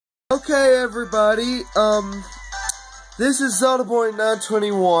Okay, everybody, this is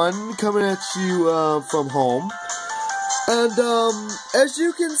ZeldaBoy921 coming at you, from home, and, as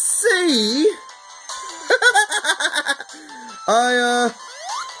you can see, I,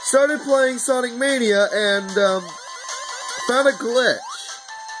 started playing Sonic Mania and, found a glitch.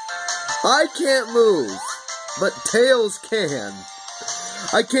 I can't move, but Tails can.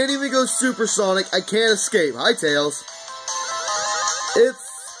 I can't even go supersonic, I can't escape. Hi, Tails.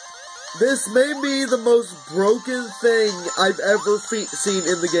 This may be the most broken thing I've ever seen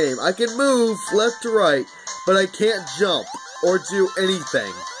in the game. I can move left to right, but I can't jump or do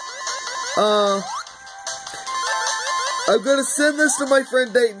anything. I'm gonna send this to my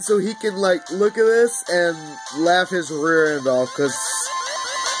friend Dayton so he can, like, look at this and laugh his rear end off, because...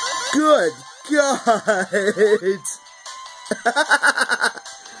 Good God!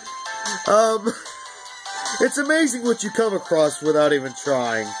 It's amazing what you come across without even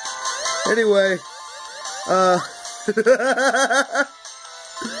trying. Anyway,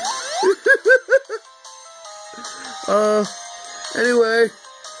 anyway,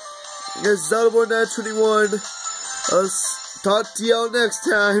 this is ZeldaBoy921. I'll talk to y'all next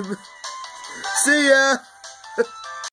time. See ya!